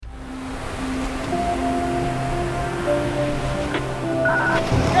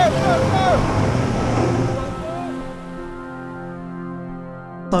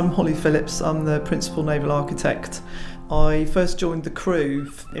I'm Holly Phillips, I'm the Principal Naval Architect. I first joined the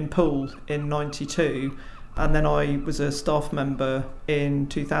crew in Poole in '92 and then I was a staff member in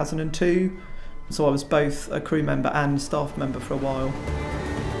 2002. So I was both a crew member and staff member for a while.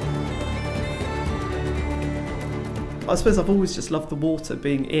 I suppose I've always just loved the water,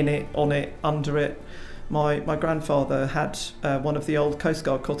 being in it, on it, under it. My grandfather had one of the old Coast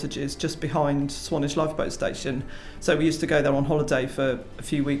Guard cottages just behind Swanage Lifeboat Station. So we used to go there on holiday for a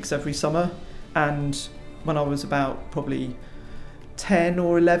few weeks every summer. And when I was about probably 10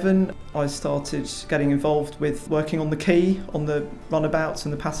 or 11, I started getting involved with working on the quay, on the runabouts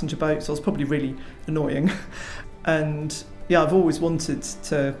and the passenger boats. I was probably really annoying. And yeah, I've always wanted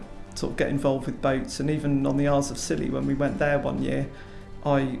to sort of get involved with boats. And even on the Isles of Scilly, when we went there one year,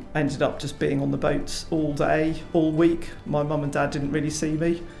 I ended up just being on the boats all day, all week. My mum and dad didn't really see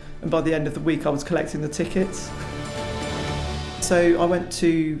me. And by the end of the week, I was collecting the tickets. So I went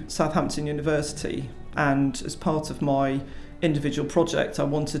to Southampton University, and as part of my individual project, I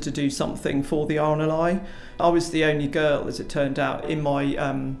wanted to do something for the RNLI. I was the only girl, as it turned out, in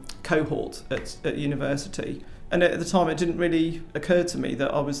my cohort at university. And at the time, it didn't really occur to me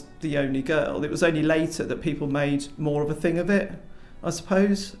that I was the only girl. It was only later that people made more of a thing of it, I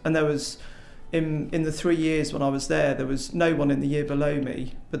suppose. And there was, in the 3 years when I was there was no one in the year below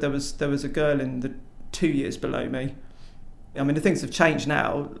me, but there was a girl in the 2 years below me. I mean, the things have changed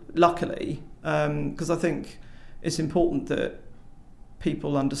now, luckily, because I think it's important that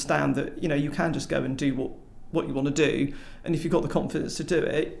people understand that, you can just go and do what you want to do. And if you've got the confidence to do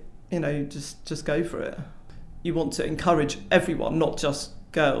it, just go for it. You want to encourage everyone, not just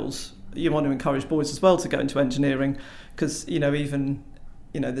girls. You want to encourage boys as well to go into engineering, because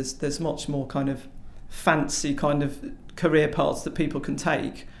there's much more kind of fancy kind of career paths that people can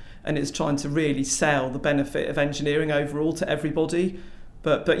take, and it's trying to really sell the benefit of engineering overall to everybody,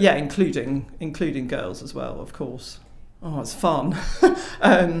 but yeah, including girls as well, of course. Oh, it's fun.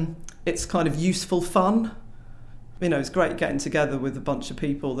 It's kind of useful fun. It's great getting together with a bunch of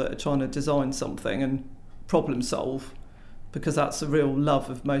people that are trying to design something and problem solve, because that's the real love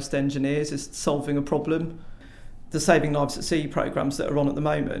of most engineers, is solving a problem. The Saving Lives at Sea programmes that are on at the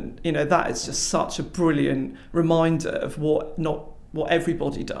moment, that is just such a brilliant reminder of what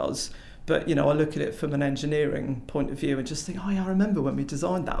everybody does. But, I look at it from an engineering point of view and just think, oh yeah, I remember when we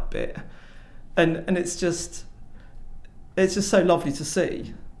designed that bit. And it's just so lovely to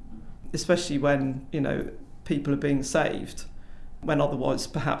see, especially when, people are being saved, when otherwise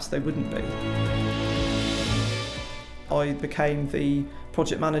perhaps they wouldn't be. I became the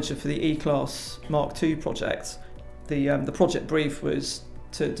project manager for the E-Class Mark II project. The project brief was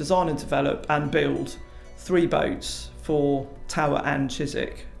to design and develop and build 3 boats for Tower and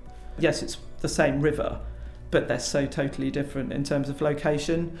Chiswick. Yes, it's the same river, but they're so totally different in terms of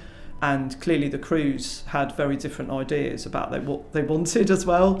location. And clearly the crews had very different ideas about what they wanted as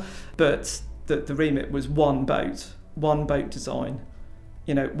well. But the remit was one boat design.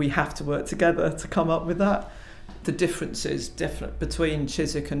 We have to work together to come up with that. The difference is different between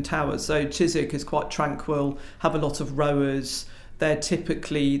Chiswick and Tower. So Chiswick is quite tranquil, have a lot of rowers. They're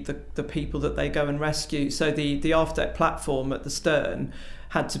typically the people that they go and rescue. So the aft deck platform at the stern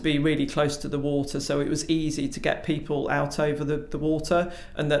had to be really close to the water, so it was easy to get people out over the water,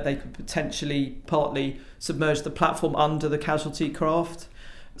 and that they could potentially partly submerge the platform under the casualty craft.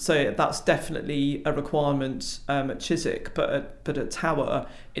 So that's definitely a requirement at Chiswick, but at Tower,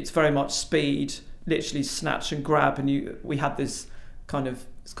 it's very much speed, literally snatch and grab, and we had this kind of,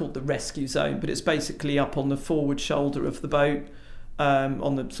 it's called the rescue zone, but it's basically up on the forward shoulder of the boat,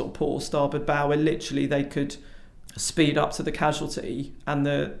 on the sort of port or starboard bow, where literally they could speed up to the casualty and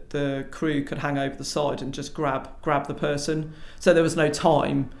the crew could hang over the side and just grab the person. So there was no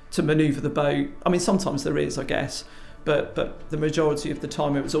time to manoeuvre the boat. I mean, sometimes there is, I guess, but the majority of the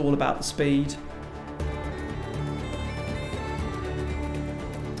time it was all about the speed.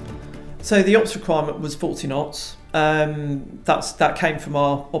 So the ops requirement was 40 knots. That came from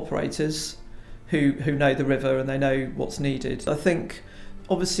our operators who know the river and they know what's needed. I think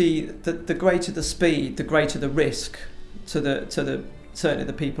obviously the greater the speed, the greater the risk to certainly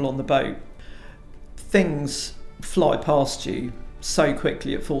the people on the boat. Things fly past you so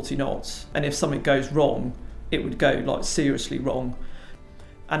quickly at 40 knots, and if something goes wrong, it would go like seriously wrong.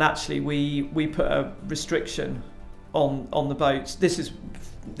 And actually we put a restriction on the boats. This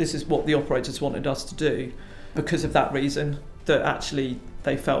is what the operators wanted us to do, because of that reason, that actually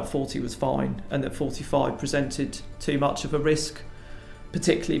they felt 40 was fine and that 45 presented too much of a risk,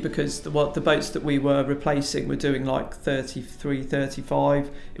 particularly because the boats that we were replacing were doing like 33,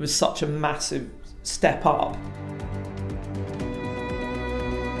 35. It was such a massive step up.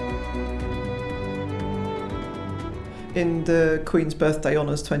 In the Queen's Birthday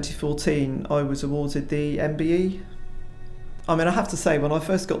Honours 2014, I was awarded the MBE. I mean, I have to say, when I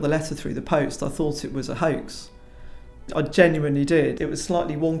first got the letter through the post, I thought it was a hoax. I genuinely did. It was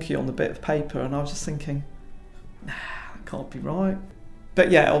slightly wonky on the bit of paper, and I was just thinking, nah, that can't be right.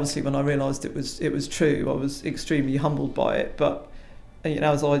 But yeah, obviously when I realised it was true, I was extremely humbled by it. But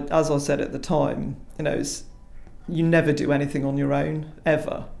as I said at the time, you never do anything on your own,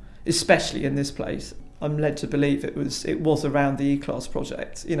 ever, especially in this place. I'm led to believe it was around the E-Class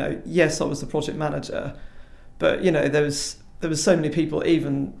project. Yes, I was the project manager, but there was so many people,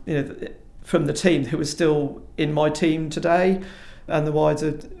 even from the team, who are still in my team today, and the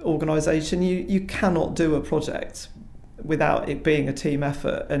wider organisation. You cannot do a project without it being a team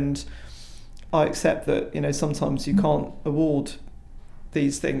effort, and I accept that sometimes you can't award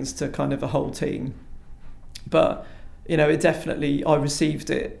these things to kind of a whole team, but it definitely, I received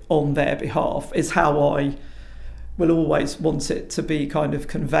it on their behalf. Is how I will always want it to be kind of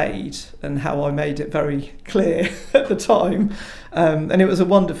conveyed, and how I made it very clear at the time, and it was a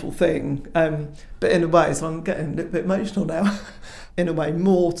wonderful thing, but in a way, so I'm getting a little bit emotional now, in a way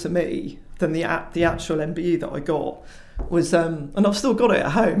more to me than the actual MBE that I got was, and I've still got it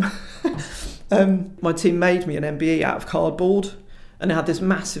at home. My team made me an MBE out of cardboard, and it had this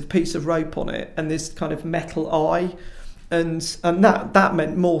massive piece of rope on it and this kind of metal eye, and that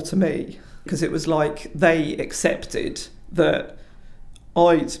meant more to me, because it was like they accepted that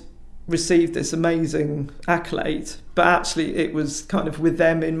I'd received this amazing accolade, but actually it was kind of with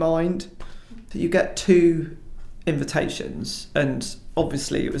them in mind. You get 2 invitations, and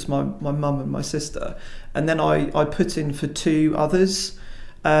obviously it was my mum and my sister, and then I put in for 2 others,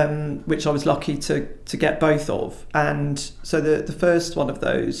 which I was lucky to get both of. And so the first one of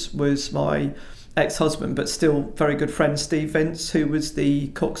those was my ex-husband, but still very good friend, Steve Vince, who was the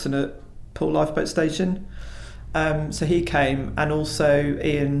coxswain at Poole Lifeboat Station. So he came, and also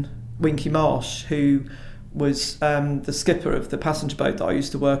Ian Winky Marsh, who was the skipper of the passenger boat that I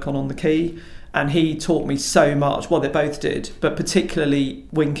used to work on the quay, and he taught me so much. Well, they both did, but particularly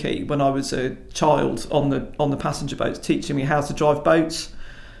Winky, when I was a child on the passenger boats, teaching me how to drive boats.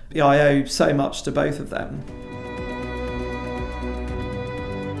 Yeah, I owe so much to both of them.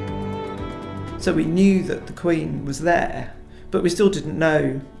 So we knew that the Queen was there, but we still didn't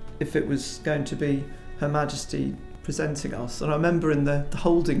know if it was going to be Her Majesty presenting us. And I remember in the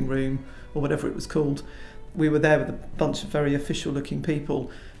holding room, or whatever it was called, we were there with a bunch of very official looking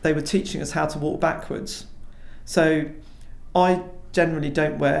people. They were teaching us how to walk backwards. So I generally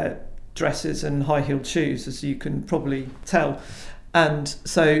don't wear dresses and high-heeled shoes, as you can probably tell. And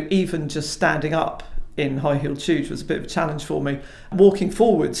so even just standing up in high-heeled shoes was a bit of a challenge for me. Walking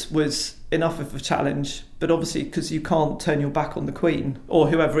forwards was enough of a challenge, but obviously because you can't turn your back on the Queen or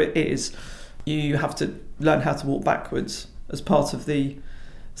whoever it is, you have to learn how to walk backwards as part of the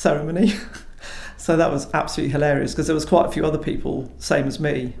ceremony. So that was absolutely hilarious, because there was quite a few other people, same as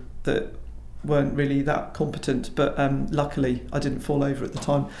me, that weren't really that competent, but luckily I didn't fall over at the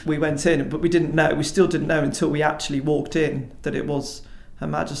time. We went in, but we still didn't know until we actually walked in that it was Her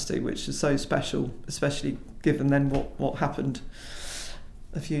Majesty, which is so special, especially given then what happened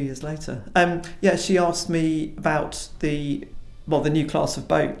a few years later. She asked me about the new class of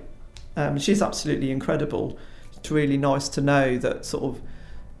boat. She's absolutely incredible. It's really nice to know that sort of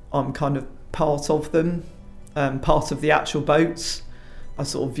I'm kind of part of them, part of the actual boats. I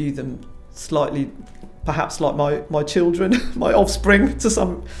sort of view them slightly, perhaps like my children, my offspring to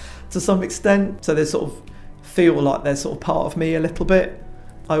some extent. So they sort of feel like they're sort of part of me a little bit.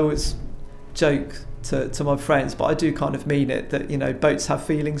 I always joke to my friends, but I do kind of mean it, that boats have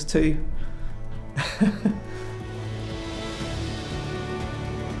feelings too.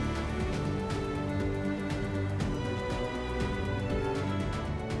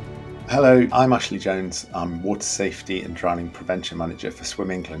 Hello, I'm Ashley Jones. I'm Water Safety and Drowning Prevention Manager for Swim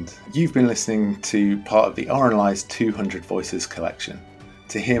England. You've been listening to part of the RNLI's 200 Voices collection.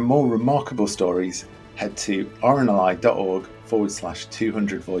 To hear more remarkable stories, head to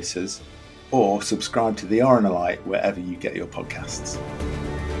rnli.org/200 voices or subscribe to the RNLI wherever you get your podcasts.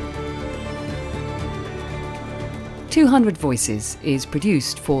 200 Voices is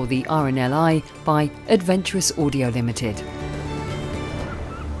produced for the RNLI by Adventurous Audio Limited.